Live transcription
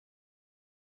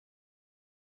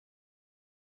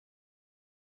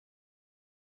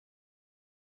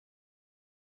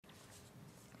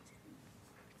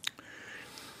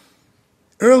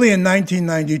Early in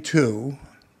 1992,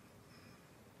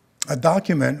 a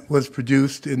document was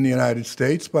produced in the United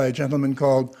States by a gentleman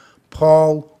called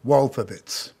Paul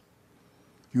Wolfowitz.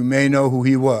 You may know who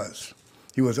he was.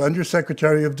 He was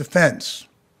Undersecretary of Defense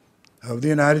of the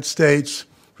United States,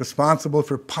 responsible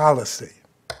for policy.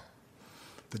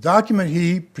 The document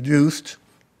he produced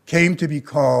came to be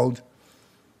called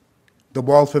the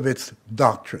Wolfowitz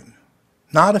Doctrine.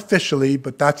 Not officially,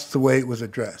 but that's the way it was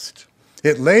addressed.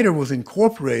 It later was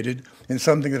incorporated in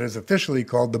something that is officially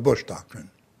called the Bush Doctrine.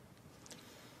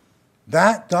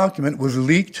 That document was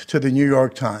leaked to the New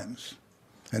York Times,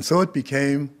 and so it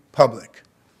became public.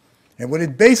 And what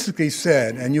it basically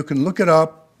said, and you can look it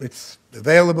up, it's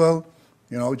available,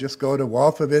 you know, just go to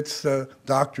Wolfowitz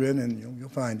Doctrine and you'll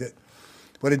find it.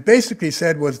 What it basically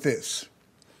said was this: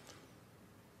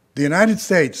 the United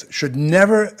States should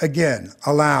never again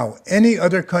allow any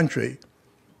other country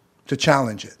to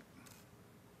challenge it.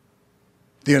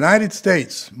 The United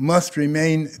States must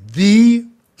remain the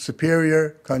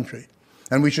superior country.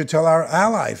 And we should tell our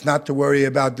allies not to worry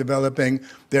about developing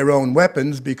their own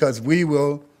weapons, because we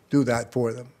will do that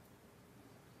for them.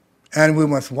 And we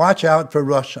must watch out for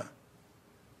Russia,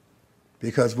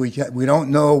 because we don't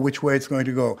know which way it's going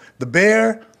to go. The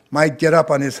bear might get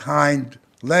up on his hind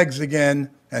legs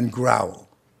again and growl.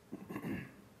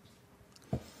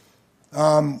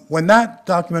 When that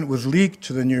document was leaked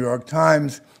to the New York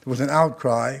Times, there was an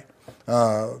outcry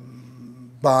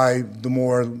by the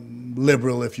more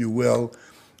liberal, if you will.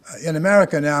 In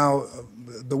America now,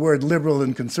 the word liberal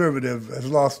and conservative has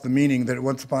lost the meaning that it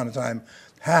once upon a time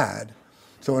had.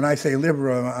 So when I say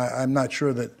liberal, I'm not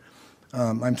sure that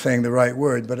I'm saying the right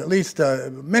word, but at least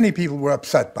many people were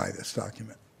upset by this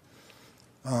document.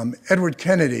 Edward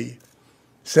Kennedy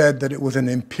said that it was an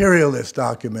imperialist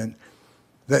document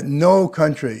that no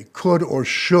country could or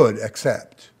should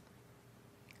accept.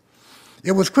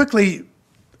 It was quickly,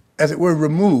 as it were,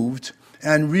 removed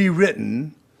and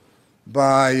rewritten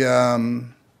by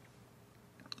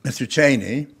Mr.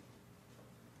 Cheney,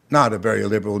 not a very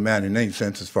liberal man in any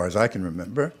sense as far as I can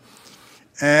remember,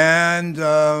 and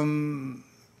the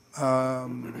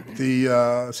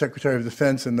Secretary of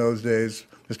Defense in those days,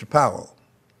 Mr. Powell.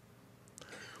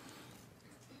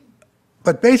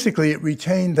 But basically it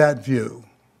retained that view.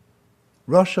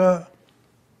 Russia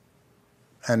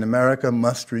and America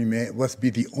must be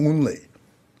the only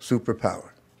superpower.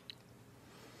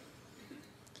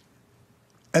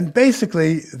 And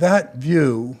basically, that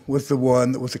view was the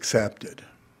one that was accepted.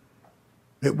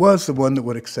 It was the one that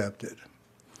was accepted.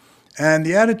 And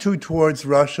the attitude towards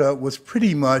Russia was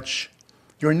pretty much,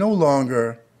 you're no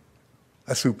longer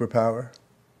a superpower.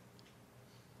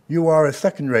 You are a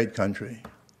second-rate country.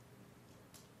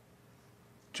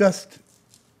 Just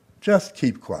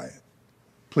keep quiet,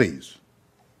 please.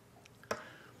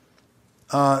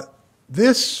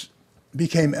 This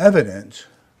became evident,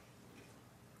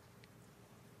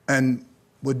 and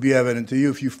would be evident to you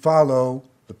if you follow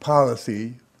the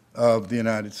policy of the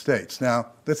United States.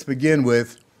 Now, let's begin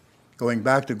with going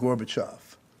back to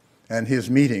Gorbachev and his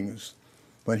meetings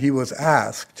when he was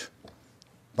asked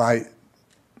by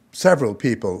several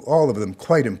people, all of them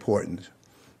quite important,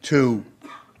 to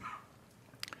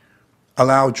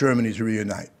allow Germany to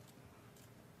reunite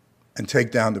and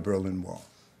take down the Berlin Wall.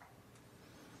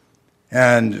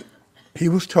 And he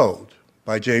was told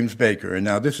by James Baker, and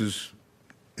now this is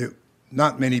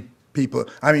not many people,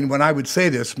 I mean, when I would say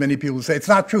this, many people would say, it's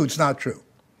not true, it's not true.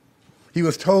 He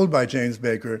was told by James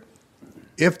Baker,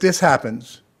 if this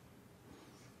happens,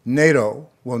 NATO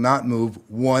will not move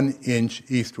 1 inch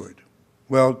eastward.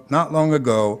 Well, not long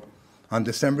ago, on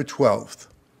December 12th,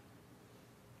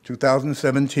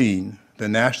 2017, the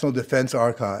National Defense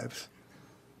Archives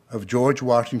of George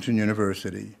Washington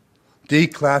University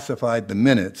declassified the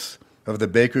minutes of the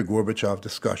Baker-Gorbachev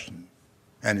discussion,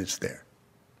 and it's there.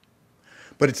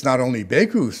 But it's not only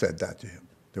Baker who said that to him.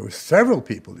 There were several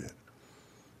people who did.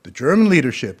 The German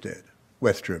leadership did,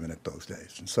 West German at those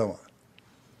days, and so on.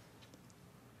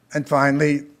 And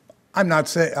finally, I'm not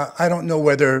saying, I don't know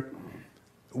whether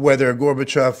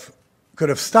Gorbachev could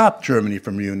have stopped Germany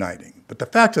from reuniting, but the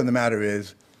fact of the matter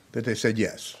is that they said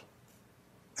yes,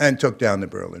 and took down the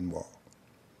Berlin Wall.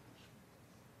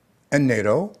 And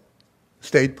NATO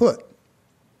stayed put.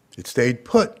 It stayed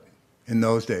put in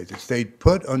those days. It stayed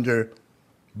put under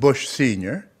Bush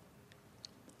Sr.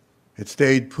 It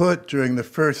stayed put during the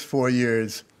first 4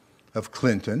 years of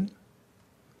Clinton.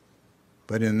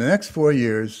 But in the next 4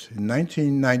 years, in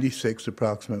 1996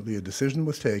 approximately, a decision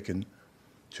was taken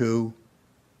to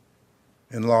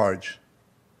enlarge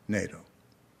NATO.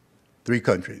 3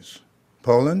 countries: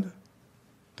 Poland,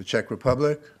 the Czech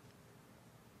Republic,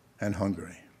 and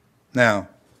Hungary. Now,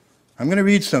 I'm going to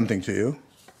read something to you.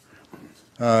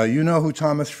 You know who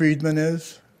Thomas Friedman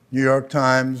is? New York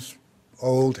Times,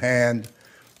 old hand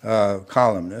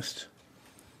columnist.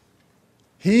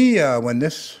 He, when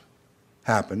this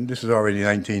happened, this is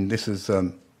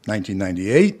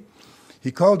 1998,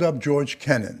 he called up George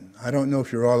Kennan. I don't know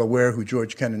if you're all aware who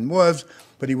George Kennan was,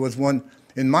 but he was one,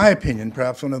 in my opinion,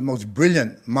 perhaps one of the most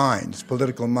brilliant minds,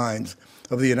 political minds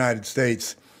of the United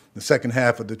States in the second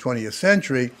half of the 20th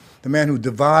century, the man who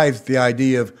devised the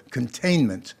idea of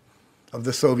containment of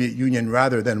the Soviet Union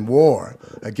rather than war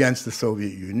against the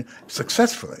Soviet Union,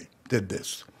 successfully did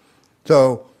this.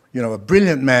 So, you know, a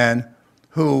brilliant man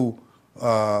who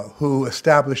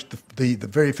established the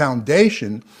very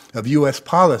foundation of US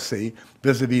policy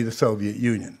vis-a-vis the Soviet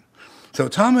Union. So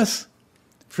Thomas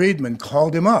Friedman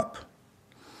called him up.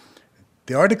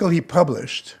 The article he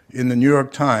published in the New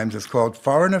York Times is called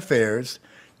Foreign Affairs,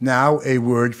 Now a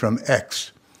Word from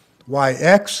X. Why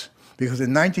X? Because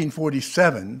in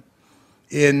 1947,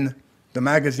 in the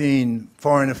magazine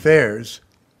Foreign Affairs,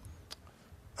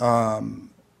 Mr.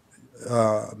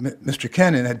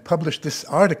 Kennan had published this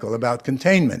article about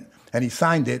containment, and he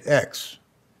signed it X.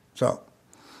 So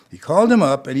he called him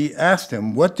up and he asked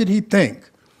him, what did he think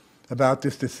about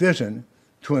this decision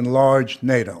to enlarge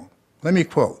NATO? Let me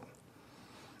quote.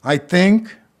 I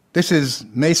think, this is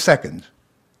May 2nd,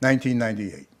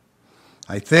 1998.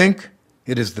 I think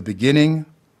it is the beginning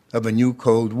of a new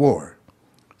Cold War,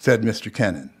 said Mr.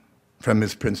 Kennan from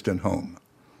his Princeton home.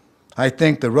 I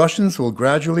think the Russians will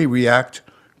gradually react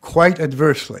quite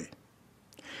adversely,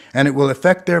 and it will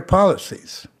affect their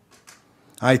policies.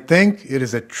 I think it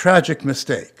is a tragic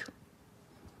mistake.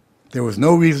 There was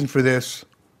no reason for this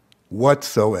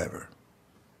whatsoever.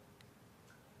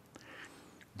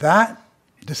 That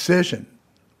decision,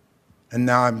 and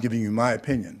now I'm giving you my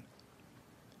opinion,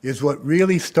 is what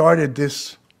really started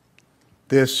this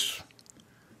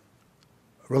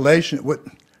relation,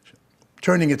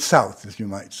 turning it south, as you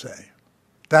might say.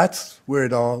 That's where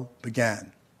it all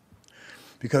began.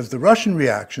 Because the Russian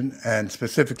reaction, and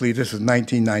specifically this is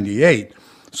 1998,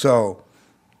 so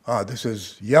this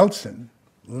is Yeltsin,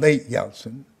 late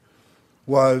Yeltsin,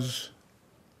 was,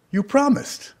 you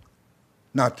promised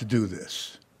not to do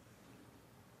this.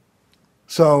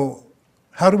 So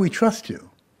how do we trust you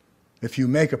if you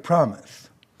make a promise?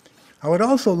 I would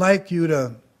also like you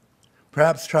to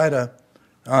perhaps try to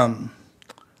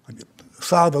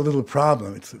solve a little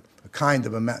problem. It's a kind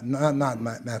of not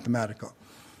mathematical.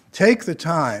 Take the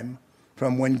time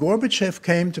from when Gorbachev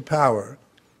came to power,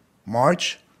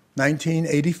 March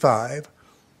 1985,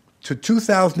 to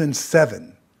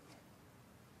 2007,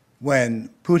 when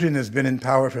Putin has been in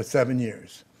power for 7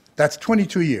 years. That's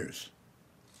 22 years.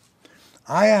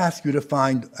 I ask you to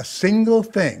find a single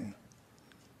thing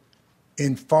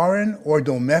in foreign or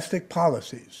domestic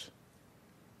policies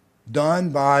done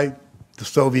by the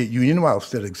Soviet Union while it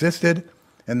still existed,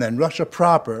 and then Russia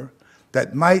proper,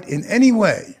 that might in any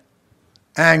way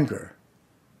anger,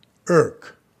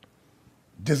 irk,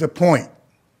 disappoint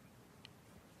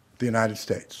the United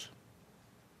States.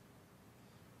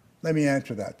 Let me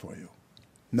answer that for you.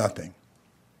 Nothing.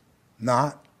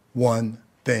 Not one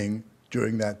thing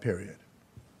during that period.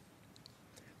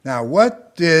 Now,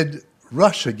 what did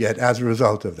Russia get as a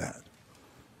result of that?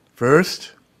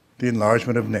 First, the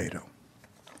enlargement of NATO.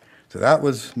 So that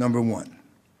was number one.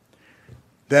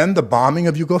 Then the bombing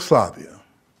of Yugoslavia.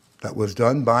 That was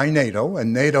done by NATO,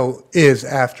 and NATO is,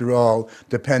 after all,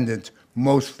 dependent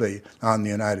mostly on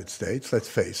the United States, let's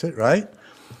face it, right?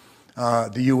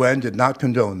 The UN did not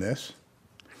condone this.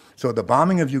 So the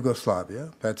bombing of Yugoslavia,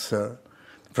 that's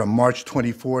from March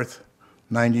 24th,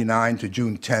 99 to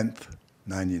June 10th,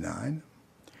 99.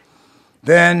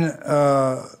 Then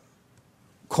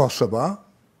Kosovo,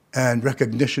 and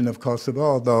recognition of Kosovo,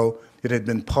 although it had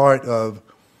been part of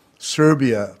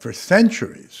Serbia for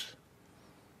centuries.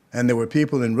 And there were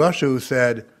people in Russia who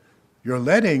said, you're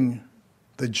letting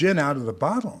the gin out of the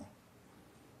bottle.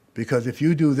 Because if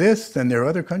you do this, then there are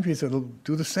other countries that will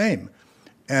do the same.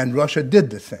 And Russia did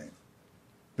the same,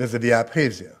 vis-a-vis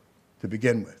Abkhazia, to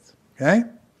begin with, okay?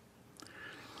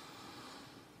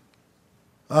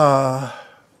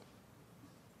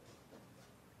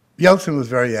 Yeltsin was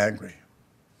very angry.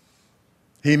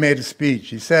 He made a speech.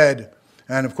 He said,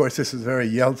 and of course this is very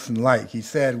Yeltsin-like, he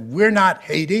said, we're not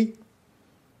Haiti.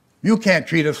 You can't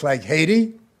treat us like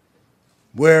Haiti.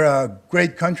 We're a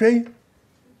great country.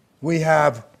 We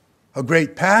have a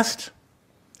great past,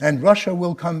 and Russia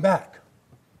will come back.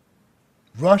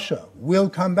 Russia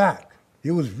will come back. He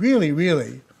was really,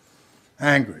 really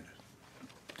angered.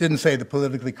 Didn't say the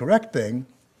politically correct thing,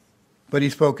 but he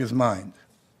spoke his mind.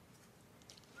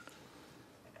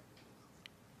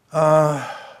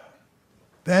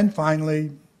 Then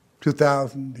finally,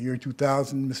 2000, the year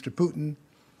 2000, Mr. Putin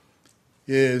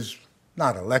is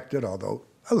not elected, although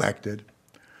elected,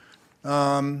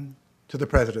 to the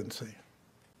presidency.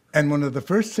 And one of the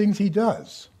first things he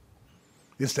does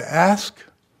is to ask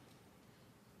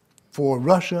for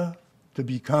Russia to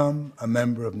become a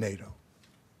member of NATO.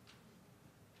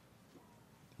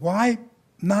 Why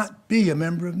not be a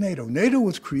member of NATO? NATO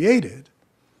was created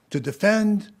to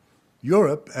defend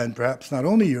Europe, and perhaps not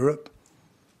only Europe,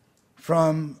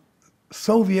 from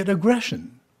Soviet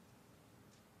aggression,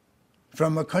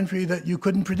 from a country that you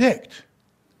couldn't predict.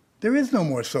 There is no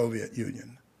more Soviet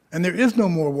Union, and there is no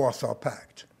more Warsaw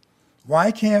Pact.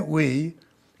 Why can't we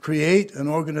create an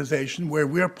organization where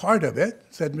we're part of it,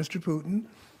 said Mr. Putin,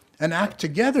 and act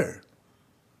together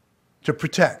to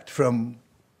protect from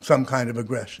some kind of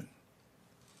aggression?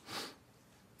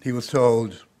 He was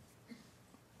told,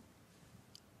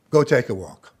 go take a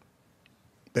walk,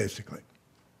 basically.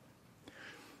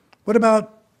 What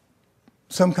about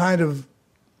some kind of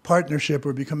partnership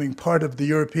or becoming part of the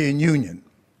European Union?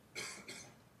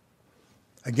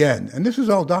 Again, and this is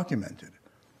all documented.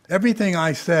 Everything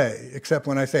I say, except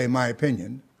when I say my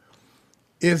opinion,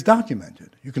 is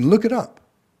documented. You can look it up.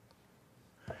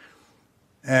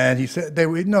 And he said,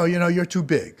 no, you know, you're too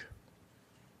big.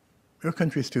 Your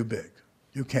country's too big.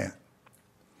 You can't.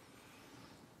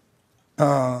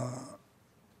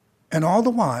 And all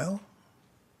the while,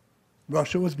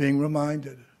 Russia was being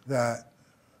reminded that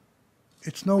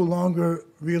it's no longer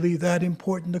really that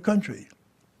important a country.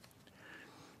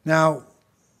 Now,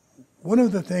 one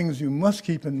of the things you must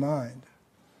keep in mind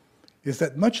is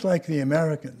that much like the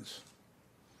Americans,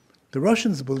 the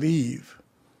Russians believe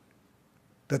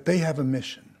that they have a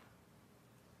mission,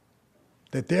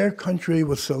 that their country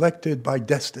was selected by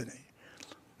destiny.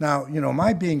 Now, you know,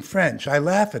 my being French, I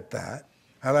laugh at that.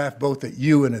 I laugh both at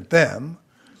you and at them,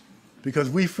 because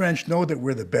we French know that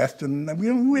we're the best, and we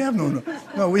have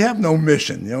no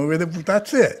mission. You know,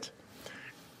 that's it.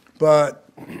 But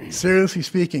seriously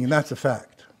speaking, that's a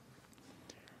fact.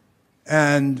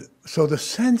 And so the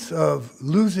sense of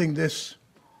losing this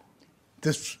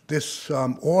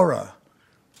aura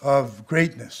of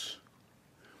greatness,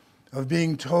 of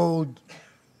being told,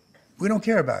 we don't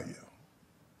care about you.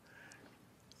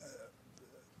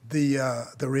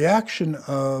 The reaction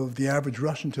of the average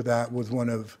Russian to that was one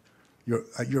of,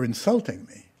 you're insulting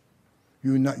me.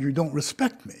 You don't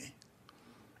respect me.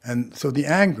 And so the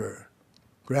anger,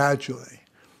 gradually,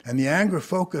 and the anger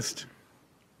focused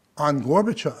on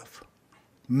Gorbachev.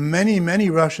 Many, many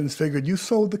Russians figured, you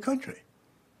sold the country.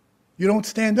 You don't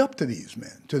stand up to these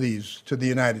men, to the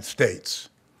United States.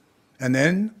 And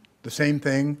then the same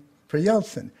thing for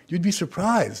Yeltsin. You'd be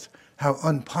surprised how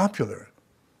unpopular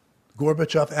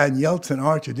Gorbachev and Yeltsin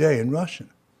are today in Russia.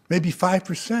 Maybe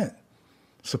 5%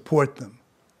 support them,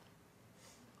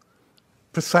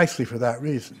 precisely for that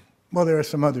reason. Well, there are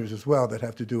some others as well that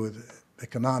have to do with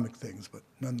economic things, but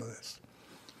nonetheless.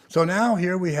 So now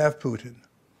here we have Putin,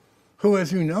 who,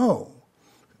 as you know,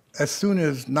 as soon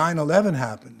as 9/11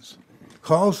 happens,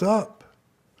 calls up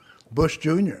Bush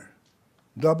Jr.,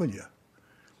 W.,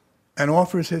 and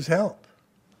offers his help.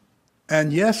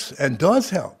 And yes, and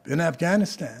does help in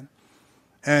Afghanistan.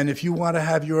 And if you want to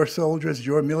have your soldiers,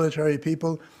 your military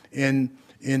people in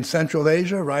Central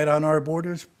Asia, right on our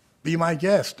borders, be my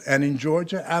guest. And in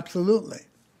Georgia, absolutely.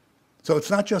 So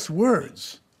it's not just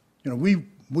words. You know,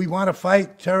 we want to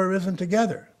fight terrorism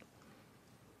together.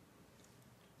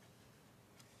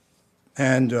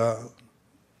 And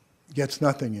gets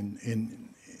nothing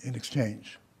in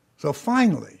exchange. So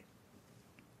finally,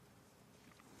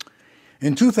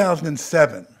 in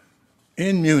 2007,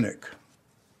 in Munich,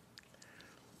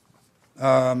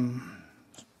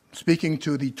 speaking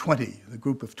to the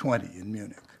group of 20 in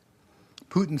Munich,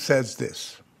 Putin says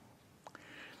this.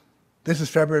 This is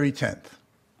February 10th.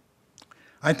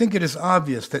 I think it is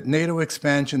obvious that NATO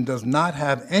expansion does not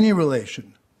have any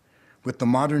relation with the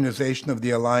modernization of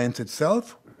the alliance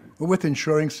itself or with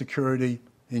ensuring security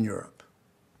in Europe.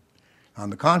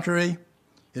 On the contrary,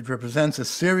 it represents a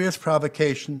serious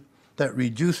provocation that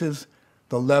reduces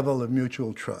the level of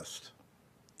mutual trust.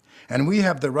 And we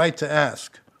have the right to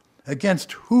ask,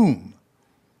 against whom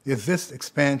is this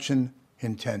expansion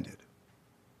intended?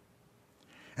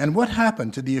 And what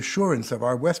happened to the assurance of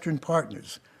our Western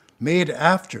partners made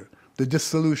after the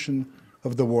dissolution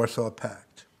of the Warsaw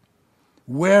Pact?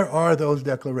 Where are those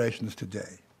declarations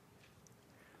today?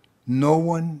 No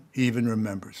one even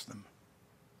remembers them.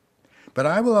 But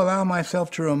I will allow myself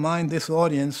to remind this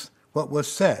audience what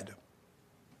was said.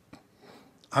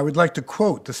 I would like to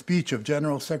quote the speech of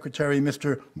General Secretary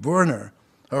Mr. Werner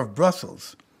of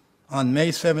Brussels on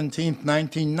May 17,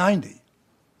 1990.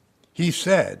 He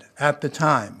said at the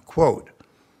time, quote,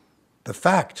 "The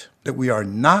fact that we are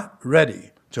not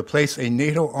ready to place a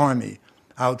NATO army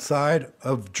outside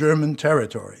of German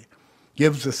territory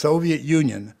gives the Soviet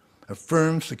Union a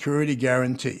firm security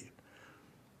guarantee."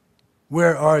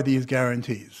 Where are these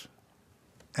guarantees?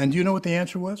 And do you know what the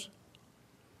answer was?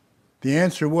 The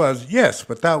answer was, yes,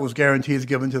 but that was guarantees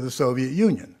given to the Soviet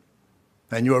Union,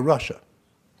 and you're Russia.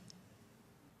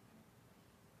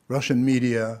 Russian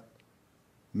media,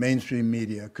 mainstream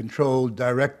media, controlled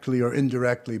directly or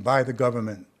indirectly by the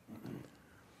government,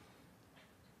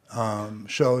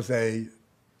 shows an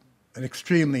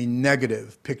extremely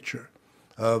negative picture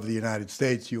of the United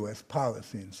States, U.S.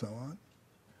 policy, and so on.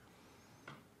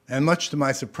 And much to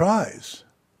my surprise,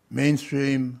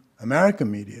 mainstream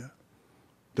American media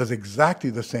does exactly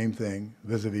the same thing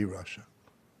vis-a-vis Russia,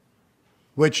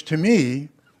 which to me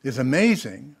is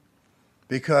amazing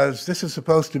because this is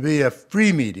supposed to be a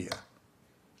free media,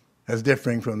 as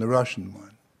differing from the Russian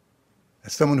one.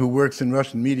 As someone who works in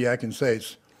Russian media, I can say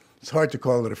it's hard to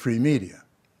call it a free media.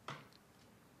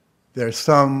 There are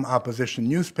some opposition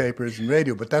newspapers and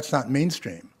radio, but that's not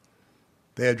mainstream.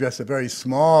 They address a very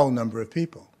small number of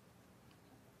people.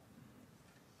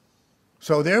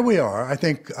 So there we are. I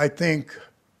think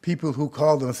people who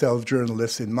call themselves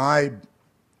journalists, in my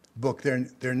book,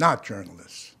 they're not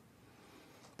journalists.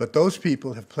 But those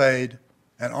people have played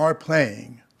and are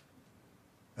playing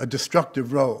a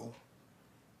destructive role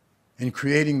in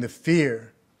creating the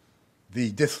fear,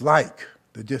 the dislike,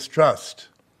 the distrust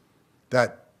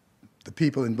that the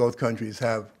people in both countries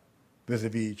have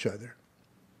vis-a-vis each other.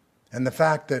 And the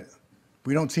fact that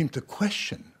we don't seem to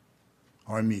question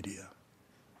our media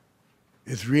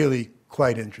is really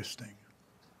quite interesting.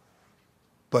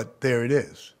 But there it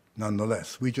is,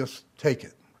 nonetheless. We just take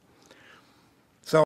it.